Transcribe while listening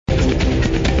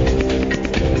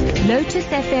Lotus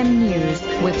FM News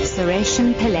with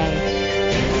Sureshan Pillay.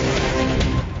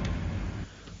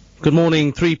 Good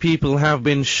morning. 3 people have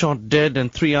been shot dead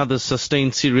and 3 others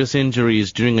sustained serious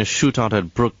injuries during a shootout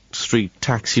at Brook Street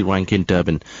taxi rank in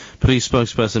Durban. Police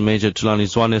spokesperson Major Tulani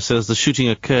Zwane says the shooting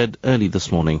occurred early this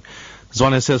morning.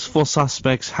 Zwane says 4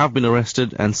 suspects have been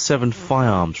arrested and 7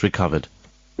 firearms recovered.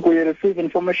 We received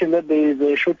information that there is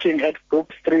a shooting at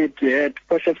Brook Street at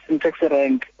Potchefstroom taxi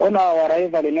rank. On our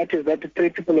arrival, we noticed that 3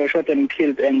 people were shot and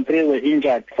killed and 3 were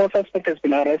injured. 4 suspects have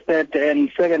been arrested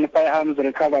and 7 firearms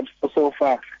recovered so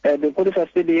far. The police are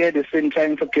still here at the scene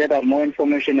trying to gather more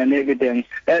information and evidence.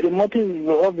 The motive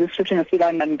of this shooting is still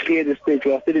unclear at this stage.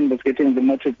 We are still investigating the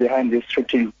motive behind this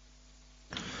shooting.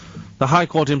 The High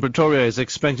Court in Pretoria is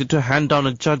expected to hand down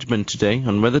a judgment today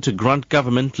on whether to grant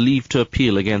government leave to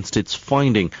appeal against its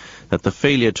finding that the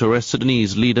failure to arrest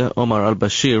Sudanese leader Omar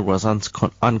al-Bashir was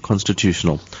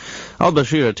unconstitutional.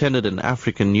 Al-Bashir attended an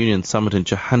African Union summit in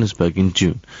Johannesburg in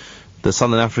June. The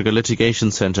Southern Africa Litigation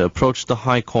Centre approached the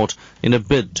High Court in a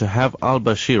bid to have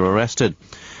al-Bashir arrested.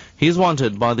 He is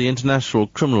wanted by the International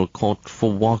Criminal Court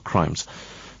for war crimes.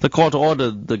 The court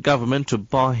ordered the government to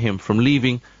bar him from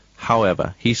leaving.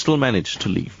 However, he still managed to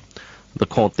leave. The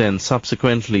court then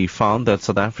subsequently found that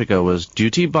South Africa was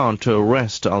duty-bound to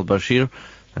arrest al-Bashir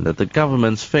and that the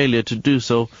government's failure to do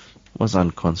so was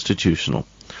unconstitutional.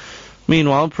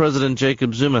 Meanwhile, President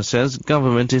Jacob Zuma says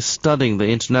government is studying the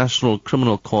International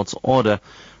Criminal Court's order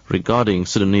regarding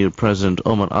Sudanese President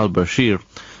Omar al-Bashir,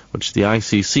 which the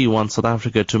ICC wants South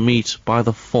Africa to meet by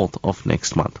the 4th of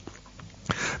next month.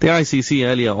 The ICC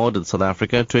earlier ordered South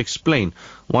Africa to explain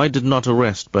why it did not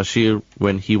arrest Bashir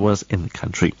when he was in the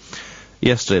country.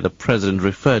 Yesterday, the President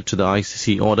referred to the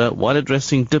ICC order while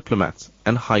addressing diplomats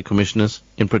and high commissioners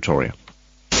in Pretoria.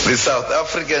 The South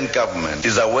African government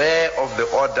is aware of the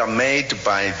order made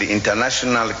by the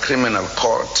International Criminal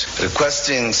Court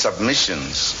requesting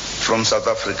submissions from South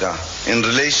Africa in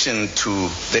relation to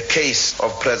the case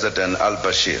of President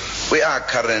al-Bashir. We are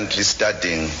currently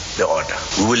studying the order.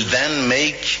 We will then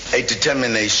make a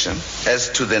determination as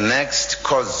to the next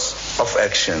course of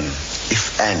action,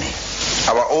 if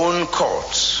any. Our own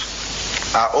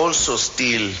courts are also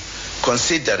still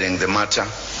considering the matter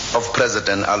of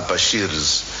President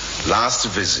al-Bashir's last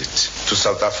visit to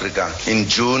South Africa in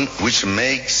June, which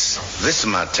makes this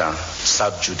matter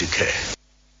sub judice.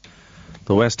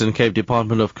 The Western Cape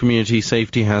Department of Community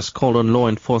Safety has called on law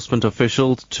enforcement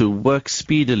officials to work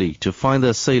speedily to find the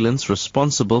assailants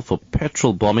responsible for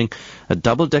petrol bombing a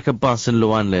double-decker bus in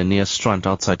Luanle near Strand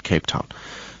outside Cape Town.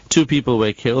 2 people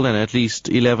were killed and at least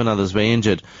 11 others were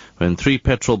injured when 3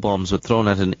 petrol bombs were thrown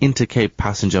at an Intercape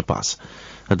passenger bus.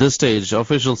 At this stage,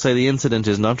 officials say the incident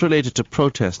is not related to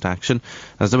protest action,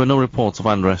 as there were no reports of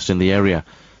unrest in the area.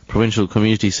 Provincial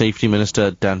Community Safety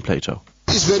Minister Dan Plato.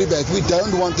 It's very bad. We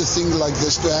don't want a thing like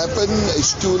this to happen.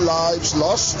 It's 2 lives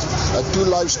lost, 2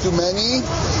 lives too many.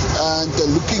 And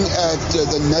looking at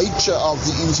the nature of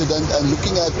the incident and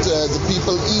looking at the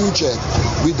people injured,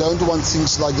 we don't want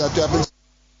things like that to happen.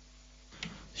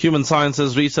 Human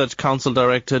Sciences Research Council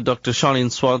Director Dr.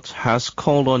 Charlene Swart has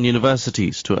called on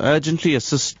universities to urgently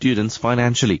assist students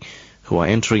financially who are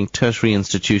entering tertiary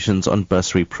institutions on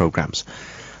bursary programs.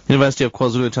 The University of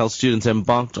KwaZulu-Natal students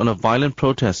embarked on a violent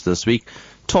protest this week,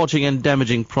 torching and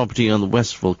damaging property on the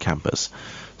Westville campus.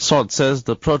 Swart says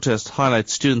the protest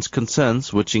highlights students'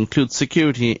 concerns, which include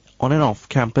security on and off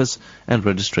campus and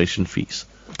registration fees.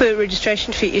 The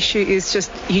registration fee issue is just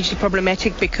hugely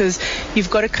problematic because you've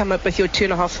got to come up with your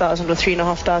 2,500 or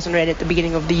 3,500 rand at the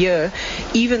beginning of the year,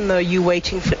 even though you're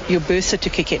waiting for your bursa to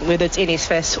kick in, whether it's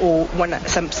NSFAS or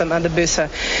some other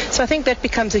bursa. So I think that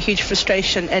becomes a huge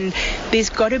frustration, and there's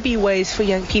got to be ways for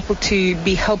young people to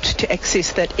be helped to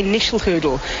access that initial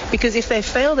hurdle, because if they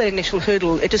fail that initial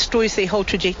hurdle, it destroys their whole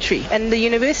trajectory. And the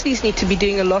universities need to be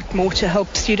doing a lot more to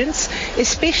help students,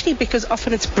 especially because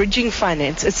often it's bridging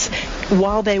finance. It's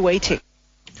while they're waiting.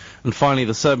 And finally,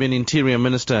 the Serbian Interior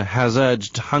Minister has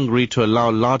urged Hungary to allow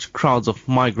large crowds of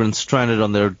migrants stranded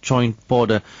on their joint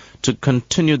border to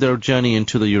continue their journey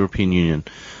into the European Union.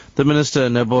 The Minister,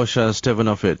 Nebojša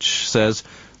Stevanović, says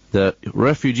the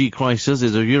refugee crisis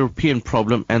is a European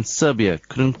problem and Serbia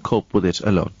couldn't cope with it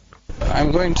alone.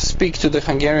 I'm going to speak to the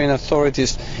Hungarian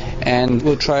authorities and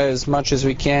we'll try as much as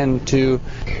we can to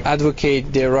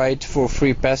advocate their right for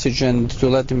free passage and to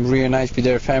let them reunite with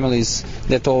their families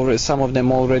that some of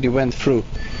them already went through.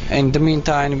 In the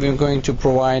meantime, we're going to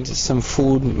provide some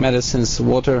food, medicines,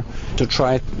 water to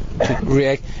try to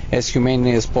react as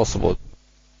humanely as possible.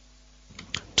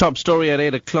 Top story at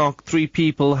 8 o'clock. 3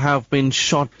 people have been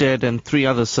shot dead and 3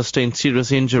 others sustained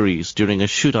serious injuries during a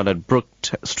shootout at Brook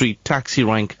Street taxi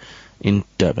rank in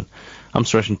Durban. I'm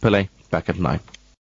Suresh Pillay, back at 9.